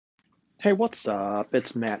Hey, what's up?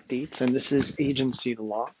 It's Matt Dietz, and this is Agency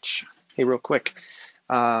Launch. Hey, real quick,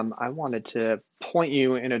 I wanted to point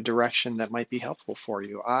you in a direction that might be helpful for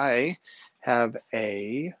you. I have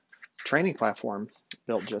a training platform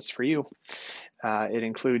built just for you. It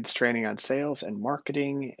includes training on sales and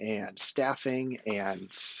marketing and staffing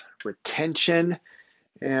and retention.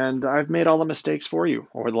 And I've made all the mistakes for you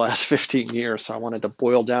over the last 15 years. So I wanted to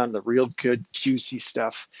boil down the real good, juicy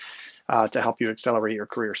stuff to help you accelerate your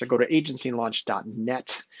career. So go to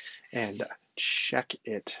agencylaunch.net and check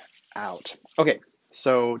it out. Okay,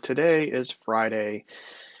 so today is Friday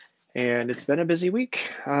and it's been a busy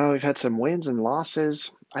week. We've had some wins and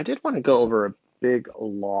losses. I did want to go over a big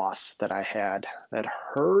loss that I had that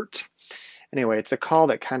hurt. Anyway, it's a call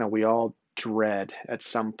that kind of we all dread at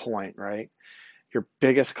some point, right? Your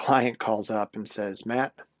biggest client calls up and says,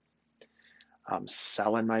 Matt, I'm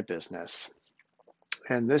selling my business.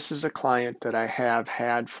 And this is a client that I have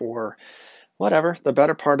had for whatever, the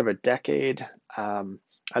better part of a decade. I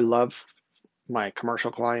love my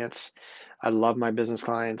commercial clients. I love my business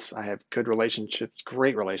clients. I have good relationships,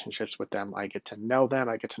 great relationships with them. I get to know them.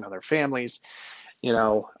 I get to know their families, and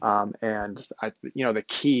the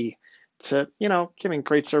key to, giving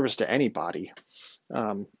great service to anybody,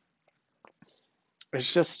 um,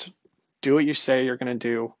 is just do what you say you're going to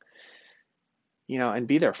do, and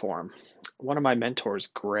be there for them. One of my mentors,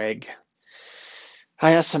 Greg,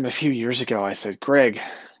 I asked him a few years ago, I said, Greg,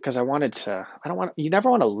 because you never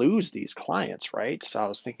want to lose these clients, right? So I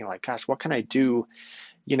was thinking like, gosh, what can I do,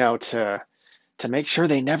 to make sure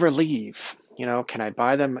they never leave? Can I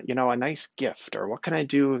buy them, a nice gift, or what can I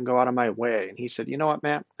do and go out of my way? And he said, you know what,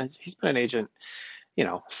 Matt, and he's been an agent,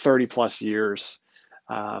 30 plus years,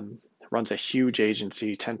 runs a huge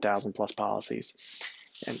agency, 10,000 plus policies.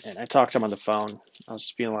 And I talked to him on the phone. I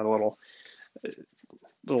was feeling a little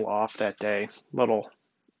off that day, little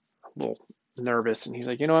nervous. And he's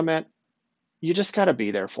like, you know what, Matt, you just got to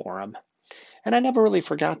be there for him. And I never really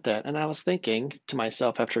forgot that. And I was thinking to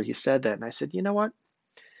myself after he said that, and I said, you know what?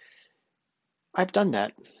 I've done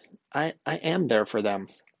that. I am there for them.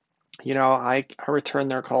 I return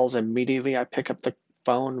their calls immediately. I pick up the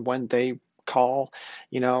phone when they call.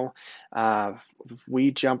 You know, uh,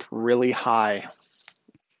 we jump really high.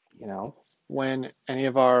 When any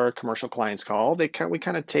of our commercial clients call, we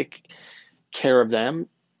kind of take care of them,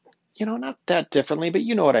 not that differently, but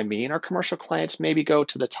you know what I mean. Our commercial clients maybe go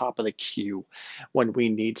to the top of the queue when we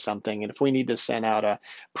need something. And if we need to send out a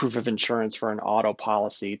proof of insurance for an auto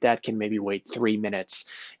policy, that can maybe wait 3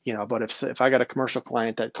 minutes, but if I got a commercial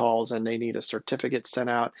client that calls and they need a certificate sent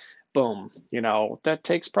out, boom, that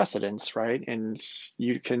takes precedence, right? And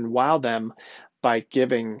you can wow them by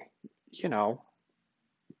giving, you know,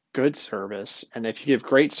 good service. And if you give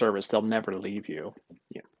great service, they'll never leave you.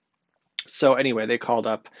 Yeah. So anyway, they called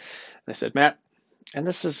up. They said, Matt, and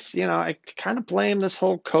this is, I kind of blame this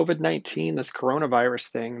whole COVID-19, this coronavirus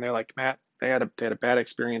thing. They're like, Matt, they had a bad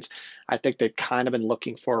experience. I think they've kind of been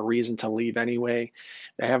looking for a reason to leave anyway.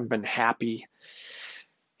 They haven't been happy,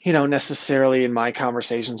 necessarily in my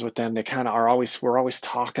conversations with them. They kind of we're always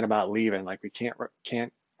talking about leaving. Like we can't,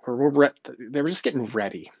 they were just getting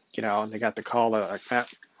ready, and they got the call that like,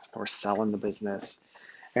 Matt, we're selling the business.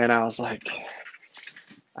 And I was like,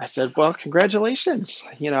 I said, well, congratulations,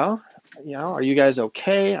 are you guys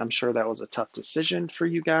okay? I'm sure that was a tough decision for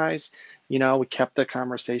you guys. We kept the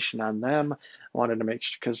conversation on them. I wanted to make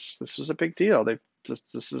sure because this was a big deal.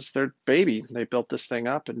 This is their baby. They built this thing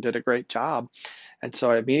up and did a great job. And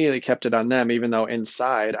so I immediately kept it on them, even though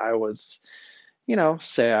inside I was,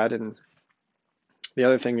 sad. And the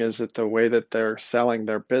other thing is that the way that they're selling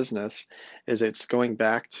their business is it's going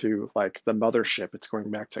back to like the mothership. It's going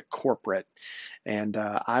back to corporate. And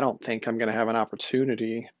I don't think I'm going to have an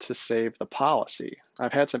opportunity to save the policy.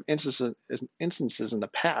 I've had some instances in the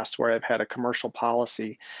past where I've had a commercial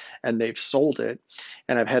policy and they've sold it.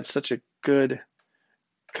 And I've had such a good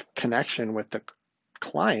connection with the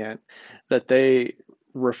client that they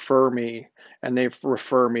refer me and they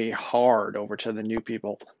refer me hard over to the new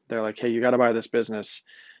people. They're like, hey, you got to buy this business.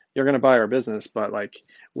 You're going to buy our business, but like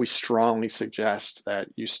we strongly suggest that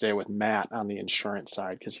you stay with Matt on the insurance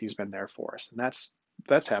side because he's been there for us. And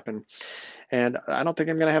that's happened. And I don't think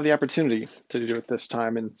I'm going to have the opportunity to do it this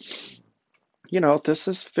time. And this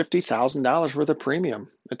is $50,000 worth of premium.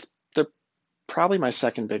 It's the probably my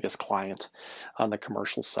second biggest client on the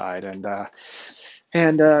commercial side. And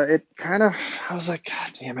it kind of, I was like, God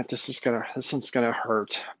damn it, this one's gonna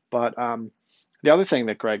hurt. But the other thing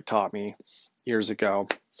that Greg taught me years ago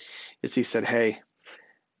is he said, hey,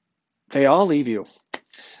 they all leave you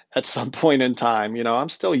at some point in time. I'm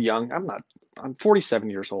still young. I'm 47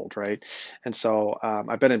 years old, right? And so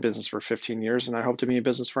I've been in business for 15 years, and I hope to be in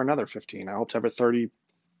business for another 15. I hope to have a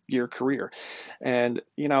 30-year career. And,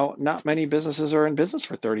 not many businesses are in business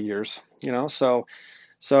for 30 years,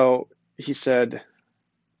 so he said,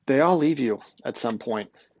 they all leave you at some point,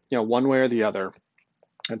 one way or the other,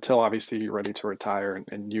 until obviously you're ready to retire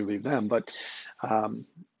and you leave them. But um,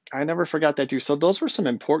 I never forgot that too. So those were some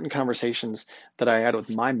important conversations that I had with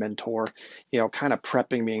my mentor, kind of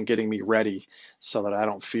prepping me and getting me ready so that I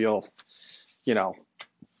don't feel, you know,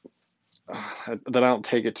 that I don't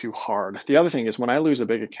take it too hard. The other thing is when I lose a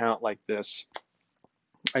big account like this,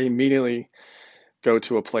 I immediately go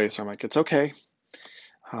to a place where I'm like, it's okay.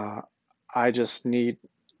 Uh, I just need,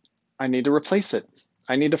 I need to replace it.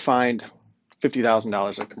 I need to find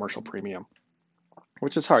 $50,000 of commercial premium,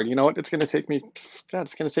 which is hard. You know what? It's going to take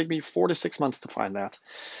me 4 to 6 months to find that.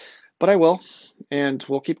 But I will, and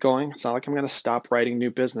we'll keep going. It's not like I'm going to stop writing new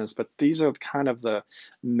business, but these are kind of the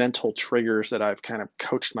mental triggers that I've kind of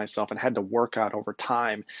coached myself and had to work out over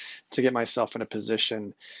time to get myself in a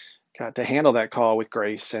position to handle that call with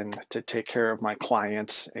grace and to take care of my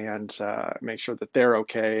clients and make sure that they're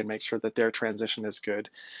okay and make sure that their transition is good.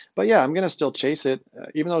 But yeah, I'm going to still chase it.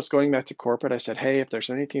 Even though it's going back to corporate, I said, hey, if there's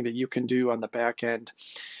anything that you can do on the back end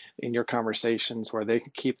in your conversations where they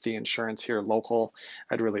can keep the insurance here local,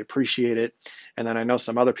 I'd really appreciate it. And then I know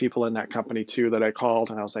some other people in that company too that I called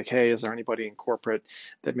and I was like, hey, is there anybody in corporate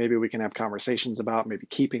that maybe we can have conversations about maybe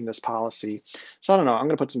keeping this policy? So I don't know. I'm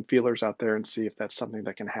going to put some feelers out there and see if that's something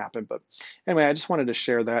that can happen. But anyway, I just wanted to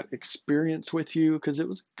share that experience with you because it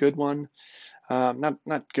was a good one. Not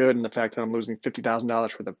good in the fact that I'm losing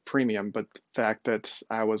 $50,000 for the premium, but the fact that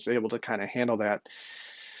I was able to kind of handle that,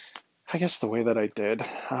 I guess, the way that I did.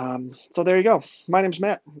 So there you go. My name's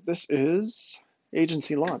Matt. This is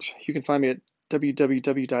Agency Launch. You can find me at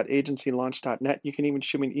www.agencylaunch.net. You can even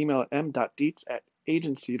shoot me an email at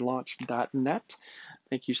m.dietz@agencylaunch.net.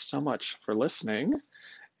 Thank you so much for listening,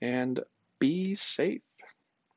 and be safe.